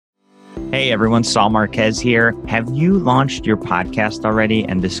Hey everyone, Saul Marquez here. Have you launched your podcast already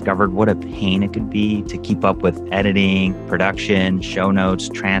and discovered what a pain it could be to keep up with editing, production, show notes,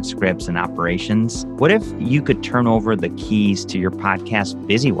 transcripts, and operations? What if you could turn over the keys to your podcast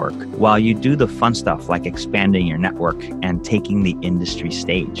busy work while you do the fun stuff like expanding your network and taking the industry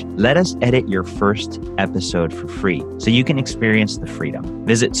stage? Let us edit your first episode for free so you can experience the freedom.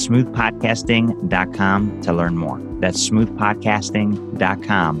 Visit smoothpodcasting.com to learn more. That's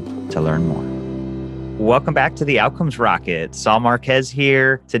smoothpodcasting.com to learn more. Welcome back to the Outcomes Rocket. Saul Marquez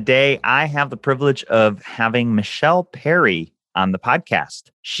here. Today, I have the privilege of having Michelle Perry on the podcast.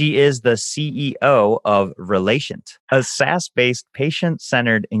 She is the CEO of Relationed, a SaaS-based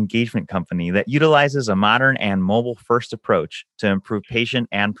patient-centered engagement company that utilizes a modern and mobile-first approach to improve patient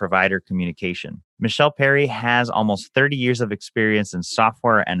and provider communication. Michelle Perry has almost 30 years of experience in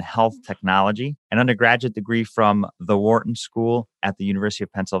software and health technology, an undergraduate degree from the Wharton School at the University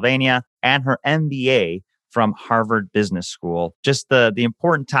of Pennsylvania, and her MBA from Harvard Business School. Just the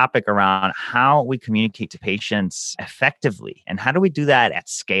important topic around how we communicate to patients effectively and how do we do that at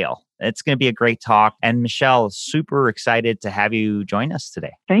scale. It's going to be a great talk. And Michelle, super excited to have you join us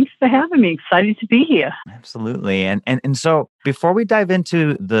today. Thanks for having me. Excited to be here. Absolutely. And so before we dive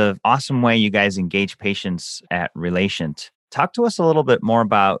into the awesome way you guys engage patients at Relationed, talk to us a little bit more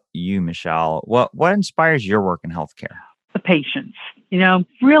about you, Michelle. What inspires your work in healthcare? The patients.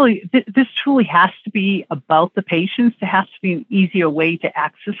 Really, this truly has to be about the patients. There has to be an easier way to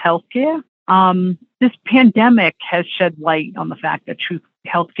access healthcare. This pandemic has shed light on the fact that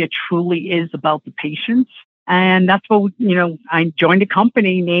healthcare truly is about the patients. And that's what, I joined a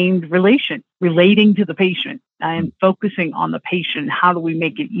company named relating to the patient and focusing on the patient. How do we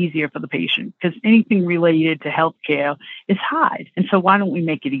make it easier for the patient? Because anything related to healthcare is hard. And so why don't we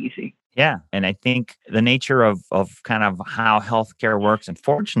make it easy? Yeah. And I think the nature of kind of how healthcare works,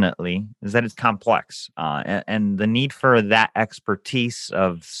 unfortunately, is that it's complex. And the need for that expertise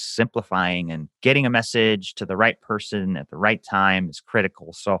of simplifying and getting a message to the right person at the right time is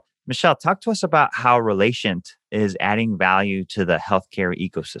critical. So, Michelle, talk to us about how Relationed is adding value to the healthcare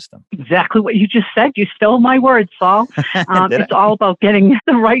ecosystem. Exactly what you just said. You stole my words, Saul. It's all about getting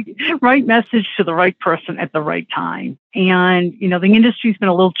the right message to the right person at the right time. And, the industry's been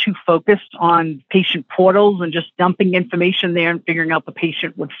a little too focused on patient portals and just dumping information there and figuring out the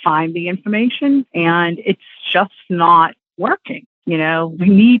patient would find the information. And it's just not working. We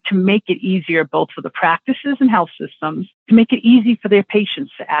need to make it easier both for the practices and health systems to make it easy for their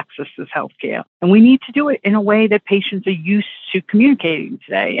patients to access this healthcare. And we need to do it in a way that patients are used to communicating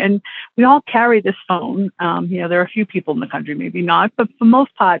today. And we all carry this phone. There are a few people in the country, maybe not, but for the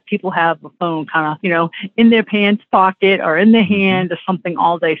most part, people have a phone kind of, in their pants pocket or in their hand or something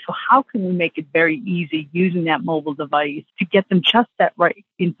all day. So how can we make it very easy using that mobile device to get them just that right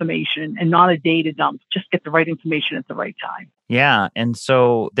information and not a data dump, just get the right information at the right time? Yeah. And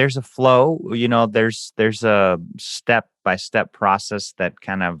so there's a flow, there's a step-by-step process that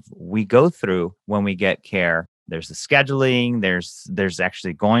kind of we go through when we get care. There's the scheduling, there's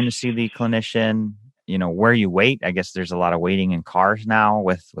actually going to see the clinician, where you wait. I guess there's a lot of waiting in cars now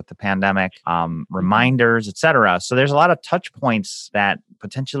with the pandemic, reminders, et cetera. So there's a lot of touch points that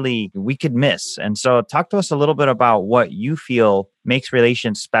potentially we could miss. And so talk to us a little bit about what you feel makes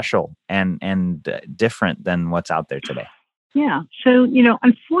Relationed special and different than what's out there today. Yeah. So,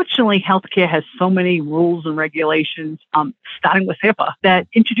 unfortunately, healthcare has so many rules and regulations, starting with HIPAA, that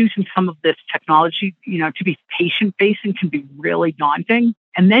introducing some of this technology, to be patient-facing can be really daunting.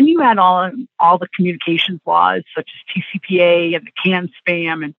 And then you add all the communications laws, such as TCPA and the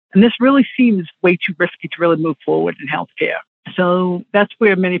CAN-SPAM, and this really seems way too risky to really move forward in healthcare. So that's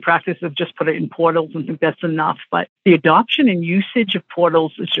where many practices have just put it in portals and think that's enough. But the adoption and usage of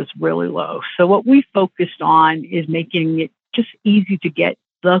portals is just really low. So what we focused on is making it just easy to get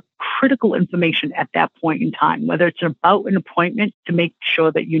the critical information at that point in time, whether it's about an appointment to make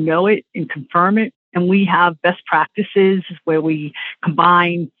sure that you know it and confirm it. And we have best practices where we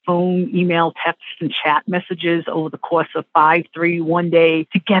combine phone, email, text, and chat messages over the course of 5, 3, 1 day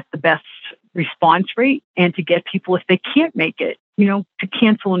to get the best response rate and to get people, if they can't make it, to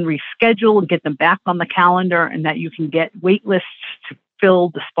cancel and reschedule and get them back on the calendar, and that you can get wait lists to fill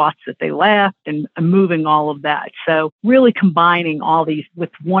the spots that they left and moving all of that. So really combining all these with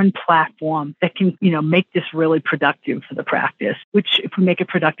one platform that can, make this really productive for the practice, which if we make it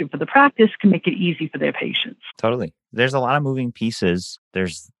productive for the practice, can make it easy for their patients. Totally. There's a lot of moving pieces.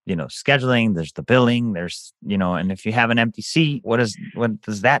 There's, scheduling, there's the billing, there's, and if you have an empty seat, what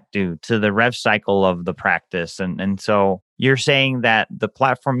does that do to the rev cycle of the practice? And so, you're saying that the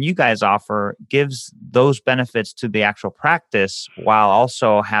platform you guys offer gives those benefits to the actual practice while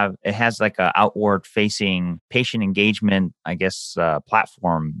also it has like a outward facing patient engagement, I guess,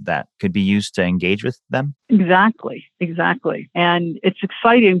 platform that could be used to engage with them. Exactly. And it's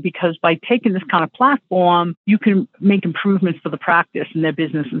exciting because by taking this kind of platform, you can make improvements for the practice and their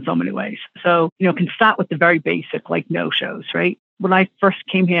business in so many ways. So, it can start with the very basic, like no-shows, right? When I first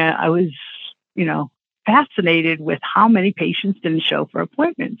came here, I was, fascinated with how many patients didn't show for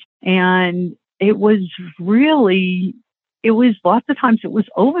appointments. And it was lots of times it was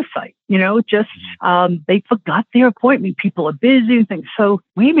oversight, they forgot their appointment. People are busy and things. So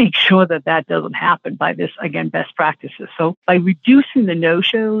we make sure that doesn't happen by this, again, best practices. So by reducing the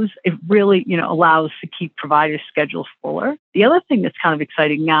no-shows, it really, allows to keep providers' schedules fuller. The other thing that's kind of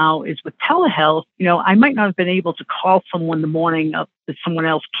exciting now is with telehealth, I might not have been able to call someone the morning of that someone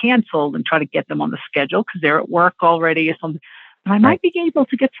else canceled and try to get them on the schedule because they're at work already or something. But I might be able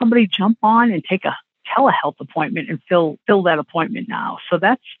to get somebody to jump on and take a telehealth appointment and fill that appointment now. So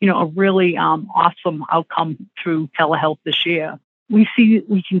that's, a really awesome outcome through telehealth this year. We see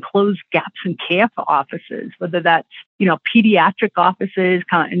we can close gaps in care for offices, whether that's, pediatric offices,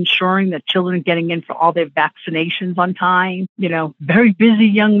 kind of ensuring that children are getting in for all their vaccinations on time. Very busy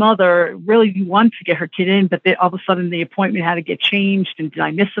young mother really wants to get her kid in, but all of a sudden the appointment had to get changed. And did I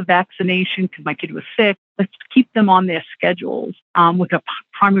miss a vaccination because my kid was sick? Let's keep them on their schedules. With our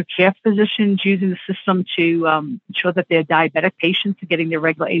primary care physicians using the system to ensure that their diabetic patients are getting their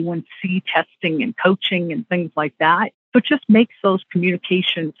regular A1C testing and coaching and things like that. So it just makes those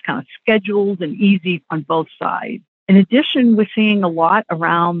communications kind of scheduled and easy on both sides. In addition, we're seeing a lot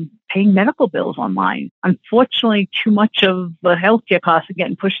around paying medical bills online. Unfortunately, too much of the healthcare costs are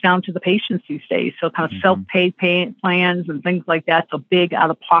getting pushed down to the patients these days. So kind of self-pay payment plans and things like that. So big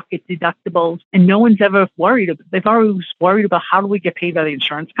out-of-pocket deductibles. And no one's ever worried. They've always worried about how do we get paid by the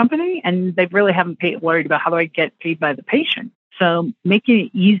insurance company? And they really haven't worried about how do I get paid by the patient. So making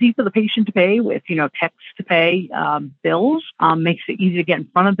it easy for the patient to pay with, text to pay bills makes it easy to get in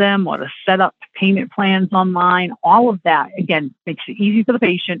front of them or to set up payment plans online. All of that, again, makes it easy for the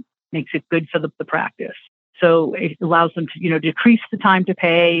patient, makes it good for the practice. So it allows them to, decrease the time to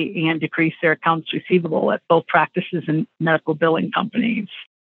pay and decrease their accounts receivable at both practices and medical billing companies.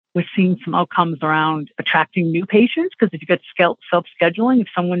 We're seeing some outcomes around attracting new patients because if you get self-scheduling, if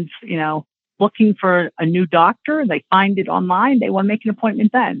someone's, looking for a new doctor, they find it online, they want to make an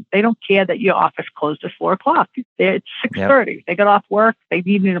appointment then. They don't care that your office closed at 4:00. It's 6:30. Yep. They got off work, they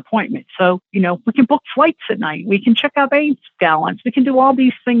need an appointment. So, we can book flights at night. We can check our bank balance. We can do all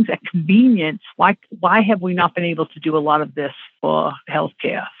these things at convenience. Why have we not been able to do a lot of this for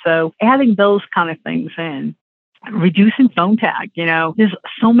healthcare? So adding those kind of things in. Reducing phone tag, there's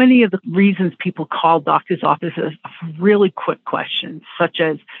so many of the reasons people call doctors' offices for really quick questions, such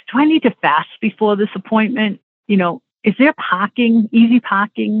as, do I need to fast before this appointment? Is there parking, easy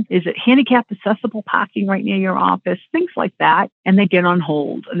parking? Is it handicap accessible parking right near your office? Things like that. And they get on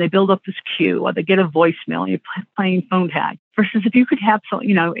hold and they build up this queue or they get a voicemail and you're playing phone tag. Versus if you could have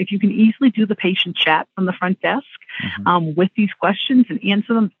if you can easily do the patient chat from the front desk with these questions and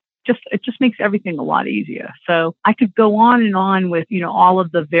answer them, it just makes everything a lot easier. So I could go on and on with, all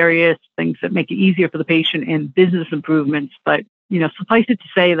of the various things that make it easier for the patient and business improvements. But, suffice it to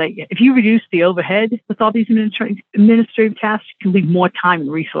say that if you reduce the overhead with all these administrative tasks, you can leave more time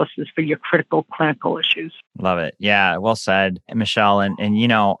and resources for your critical clinical issues. Love it. Yeah, well said, Michelle. And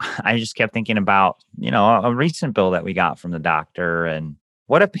I just kept thinking about, a recent bill that we got from the doctor and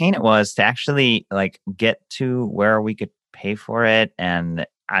what a pain it was to actually get to where we could pay for it. And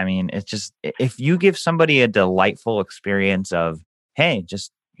I mean, it's just, if you give somebody a delightful experience of, hey,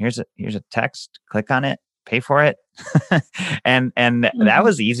 just here's a text, click on it, pay for it. and that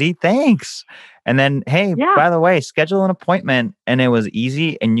was easy. Thanks. And then, hey, by the way, schedule an appointment. And it was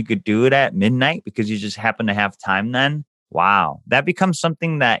easy and you could do it at midnight because you just happen to have time then. Wow. That becomes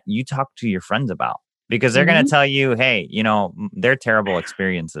something that you talk to your friends about. Because they're going to tell you, hey, they're terrible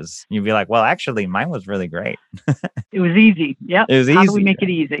experiences. You'd be like, well, actually, mine was really great. It was easy. Yep. It was easy. How do we make it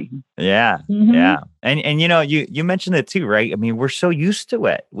easy? Yeah. Yeah. And you mentioned it too, right? I mean, we're so used to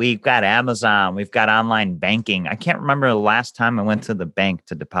it. We've got Amazon. We've got online banking. I can't remember the last time I went to the bank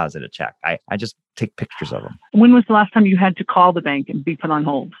to deposit a check. I just take pictures of them. When was the last time you had to call the bank and be put on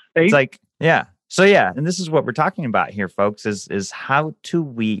hold? Right? It's like, yeah. So yeah, and this is what we're talking about here, folks, is how do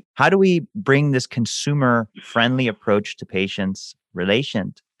we bring this consumer friendly approach to patients?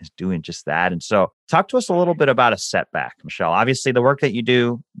 Relation is doing just that. And so talk to us a little bit about a setback, Michelle. Obviously the work that you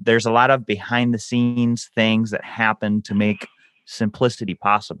do, there's a lot of behind the scenes things that happen to make simplicity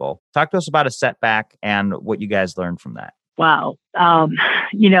possible. Talk to us about a setback and what you guys learned from that. Wow.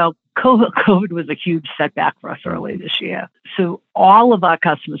 You know, COVID was a huge setback for us early this year. So all of our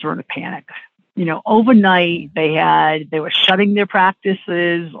customers were in a panic. You know, overnight they were shutting their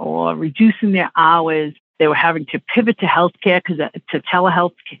practices or reducing their hours. They were having to pivot to healthcare to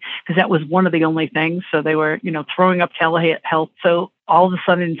telehealth because that was one of the only things. So they were, throwing up telehealth. So all of a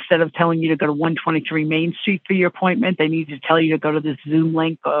sudden, instead of telling you to go to 123 Main Street for your appointment, they needed to tell you to go to this Zoom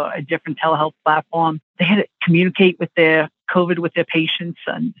link or a different telehealth platform. They had to communicate with their COVID with their patients,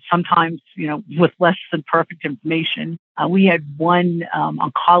 and sometimes, with less than perfect information. We had one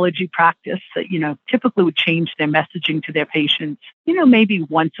oncology practice that, typically would change their messaging to their patients, maybe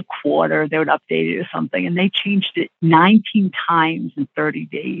once a quarter, they would update it or something. And they changed it 19 times in 30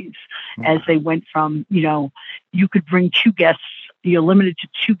 days as they went from, you could bring two guests. You're limited to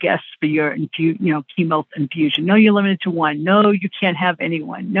two guests for your chemo infusion. No, you're limited to one. No, you can't have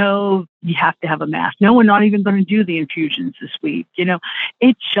anyone. No, you have to have a mask. No, we're not even going to do the infusions this week.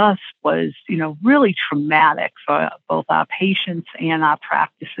 It just was, really traumatic for both our patients and our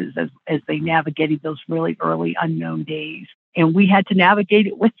practices as they navigated those really early unknown days. And we had to navigate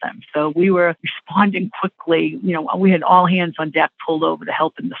it with them. So we were responding quickly. We had all hands on deck pulled over to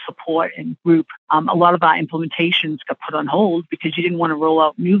help in the support and group. A lot of our implementations got put on hold because you didn't want to roll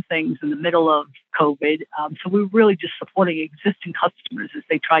out new things in the middle of COVID. So we were really just supporting existing customers as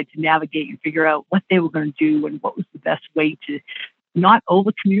they tried to navigate and figure out what they were going to do and what was the best way to not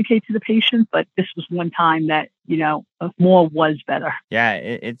over communicate to the patient, but this was one time that, more was better. Yeah,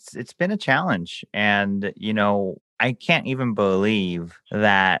 it's been a challenge. And, I can't even believe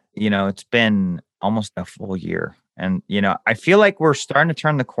that, it's been almost a full year. And, I feel like we're starting to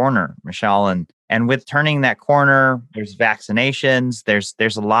turn the corner, Michelle. And with turning that corner, there's vaccinations,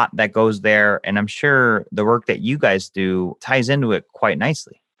 there's a lot that goes there. And I'm sure the work that you guys do ties into it quite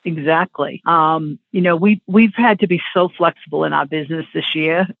nicely. Exactly. We've had to be so flexible in our business this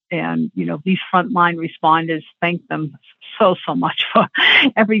year. And, these frontline responders, thank them so much for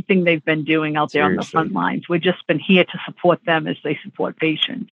everything they've been doing out there on the front lines. We've just been here to support them as they support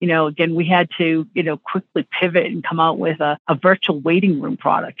patients. Again, we had to, quickly pivot and come out with a virtual waiting room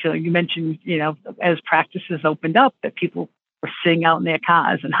product. You mentioned, as practices opened up that people were sitting out in their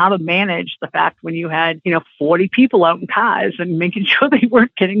cars and how to manage the fact when you had, 40 people out in cars and making sure they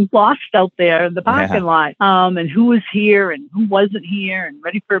weren't getting lost out there in the parking lot, and who was here and who wasn't here and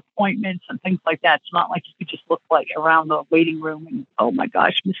ready for appointments and things like that. It's not like you could just look like around the waiting room and, oh my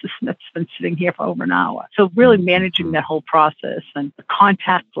gosh, Mrs. Smith's been sitting here for over an hour. So really managing that whole process and the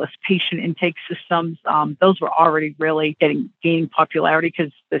contactless patient intake systems, those were already really gaining popularity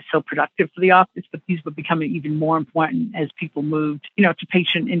because they're so productive for the office, but these were becoming even more important as people moved, to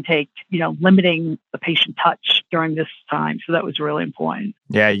patient intake, limiting the patient touch during this time. So that was really important.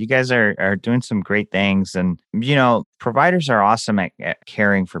 Yeah, you guys are doing some great things. And, providers are awesome at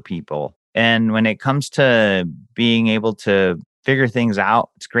caring for people. And when it comes to being able to figure things out,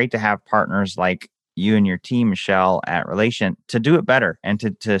 it's great to have partners like you and your team, Michelle, at Relation to do it better and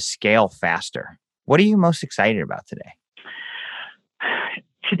to scale faster. What are you most excited about today?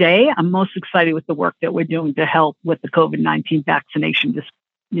 Today, I'm most excited with the work that we're doing to help with the COVID-19 vaccination,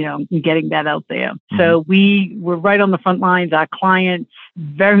 and getting that out there. Mm-hmm. So we were right on the front lines. Our clients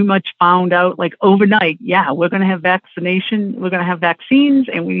very much found out like overnight, we're going to have vaccination, we're going to have vaccines,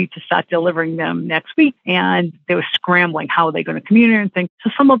 and we need to start delivering them next week. And they were scrambling. How are they going to communicate and things?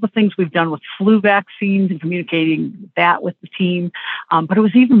 So some of the things we've done with flu vaccines and communicating that with the team. But it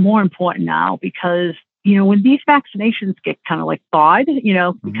was even more important now because when these vaccinations get kind of like thawed,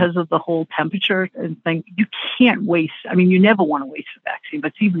 because of the whole temperature and thing, you can't waste. I mean, you never want to waste a vaccine, but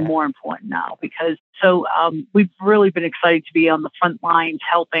it's even more important now because we've really been excited to be on the front lines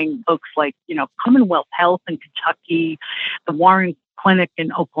helping folks like, Commonwealth Health in Kentucky, the Warren Clinic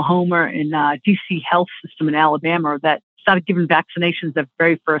in Oklahoma, and DC Health System in Alabama that started giving vaccinations the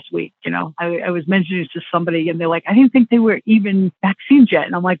very first week. I was mentioning to somebody and they're like, I didn't think they were even vaccines yet.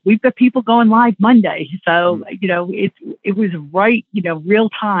 And I'm like, we've got people going live Monday. So, it was right, real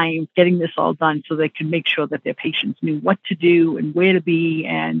time getting this all done so they could make sure that their patients knew what to do and where to be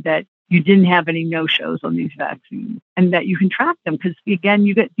and that you didn't have any no-shows on these vaccines and that you can track them because, again,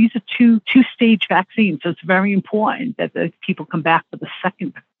 these are two-stage vaccines. So it's very important that the people come back for the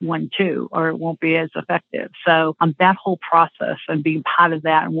second one too, or it won't be as effective. So that whole process and being part of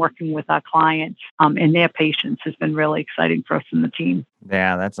that and working with our clients and their patients has been really exciting for us in the team.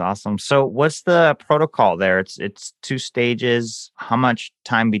 Yeah, that's awesome. So what's the protocol there? It's 2 stages. How much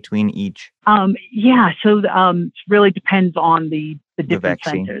time between each? So it really depends on the the different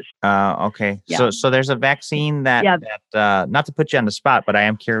vaccine. centers. Okay. Yeah. So there's a vaccine that not to put you on the spot, but I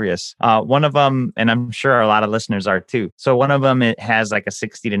am curious. One of them, and I'm sure a lot of listeners are too. So one of them, it has like a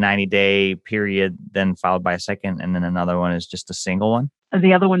 60 to 90 day period, then followed by a second. And then another one is just a single one.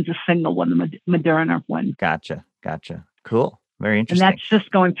 The other one's a single one, the Moderna one. Gotcha. Cool. Very And interesting. that's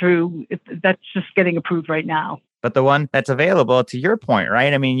just going through, that's just getting approved right now. But the one that's available, to your point,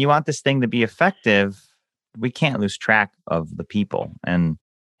 right? I mean, you want this thing to be effective. We can't lose track of the people. And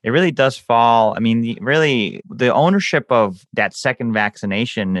it really does fall. I mean, the ownership of that second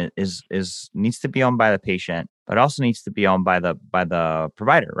vaccination is needs to be owned by the patient, but also needs to be owned by the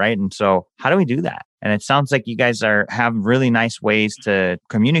provider, right? And so how do we do that? And it sounds like you guys have really nice ways to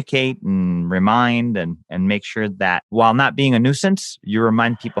communicate and remind and make sure that while not being a nuisance, you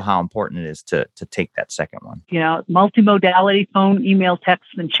remind people how important it is to take that second one. Multimodality, phone, email,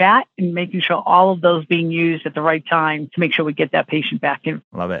 text, and chat, and making sure all of those being used at the right time to make sure we get that patient back in.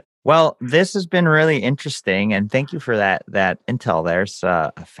 Love it. Well, this has been really interesting, and thank you for that intel there. It's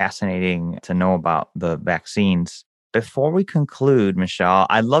fascinating to know about the vaccines. Before we conclude, Michelle,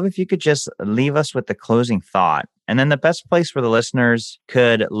 I'd love if you could just leave us with the closing thought, and then the best place where the listeners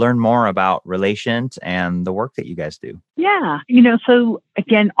could learn more about Relations and the work that you guys do. Yeah. So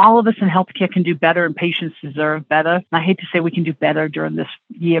again, all of us in healthcare can do better and patients deserve better. And I hate to say we can do better during this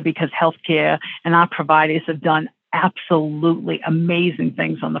year because healthcare and our providers have done absolutely amazing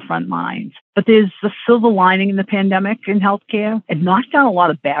things on the front lines. But there's the silver lining in the pandemic in healthcare. It knocked down a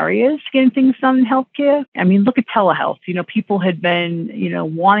lot of barriers to getting things done in healthcare. I mean, look at telehealth. People had been,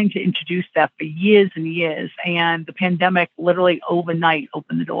 wanting to introduce that for years and years. And the pandemic literally overnight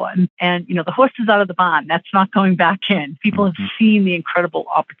opened the door. And the horse is out of the barn. That's not going back in. People have seen the incredible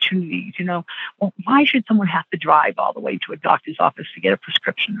opportunities. Well, why should someone have to drive all the way to a doctor's office to get a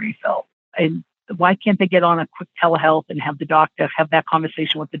prescription refill? And why can't they get on a quick telehealth and have the doctor have that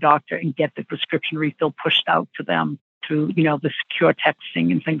conversation with the doctor and get the prescription refill pushed out to them through, the secure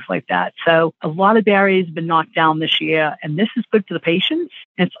texting and things like that. So a lot of barriers have been knocked down this year, and this is good for the patients.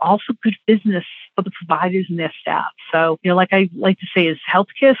 And it's also good business for the providers and their staff. So, like I like to say is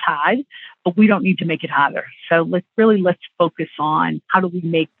healthcare is hard, but we don't need to make it harder. So let's focus on how do we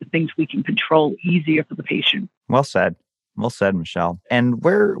make the things we can control easier for the patient. Well said. Well said, Michelle. And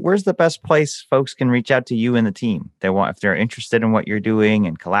where's the best place folks can reach out to you and the team? If they're interested in what you're doing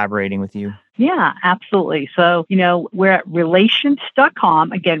and collaborating with you? Yeah, absolutely. So, we're at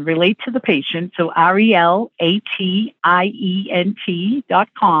relations.com. Again, relate to the patient. So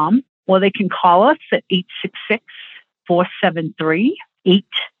RELATIENT.com. Or they can call us at 866-473-8160.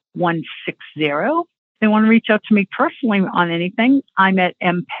 If they want to reach out to me personally on anything, I'm at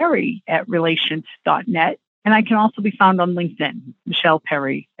mperry@relations.net. And I can also be found on LinkedIn, Michelle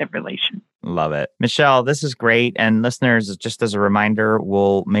Perry at Relations. Love it. Michelle, this is great. And listeners, just as a reminder,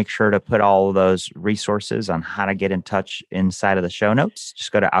 we'll make sure to put all of those resources on how to get in touch inside of the show notes.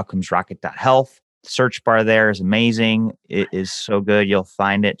 Just go to outcomesrocket.health. The search bar there is amazing. It is so good. You'll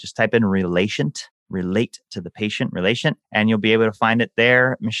find it. Just type in relate to the patient, relation, and you'll be able to find it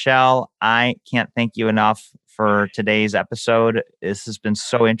there. Michelle, I can't thank you enough for today's episode. This has been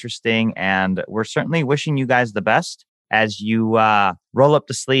so interesting, and we're certainly wishing you guys the best as you roll up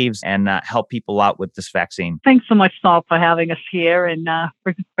the sleeves and help people out with this vaccine. Thanks so much, Saul, for having us here, and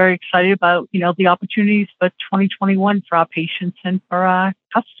we're very excited about the opportunities for 2021 for our patients and for our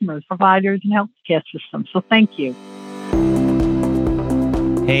customers, providers, and healthcare systems. So thank you.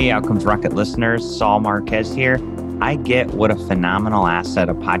 Hey, Outcomes Rocket listeners, Saul Marquez here. I get what a phenomenal asset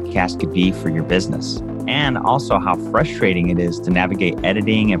a podcast could be for your business, and also how frustrating it is to navigate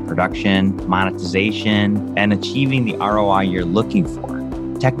editing and production, monetization, and achieving the ROI you're looking for.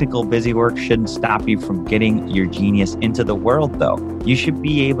 Technical busy work shouldn't stop you from getting your genius into the world, though. You should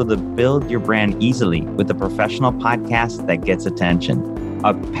be able to build your brand easily with a professional podcast that gets attention.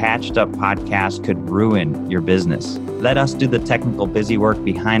 A patched up podcast could ruin your business. Let us do the technical busy work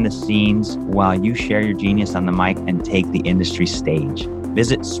behind the scenes while you share your genius on the mic and take the industry stage.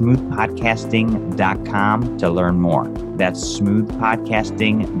 Visit smoothpodcasting.com to learn more. That's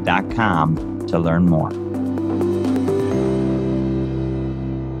smoothpodcasting.com to learn more.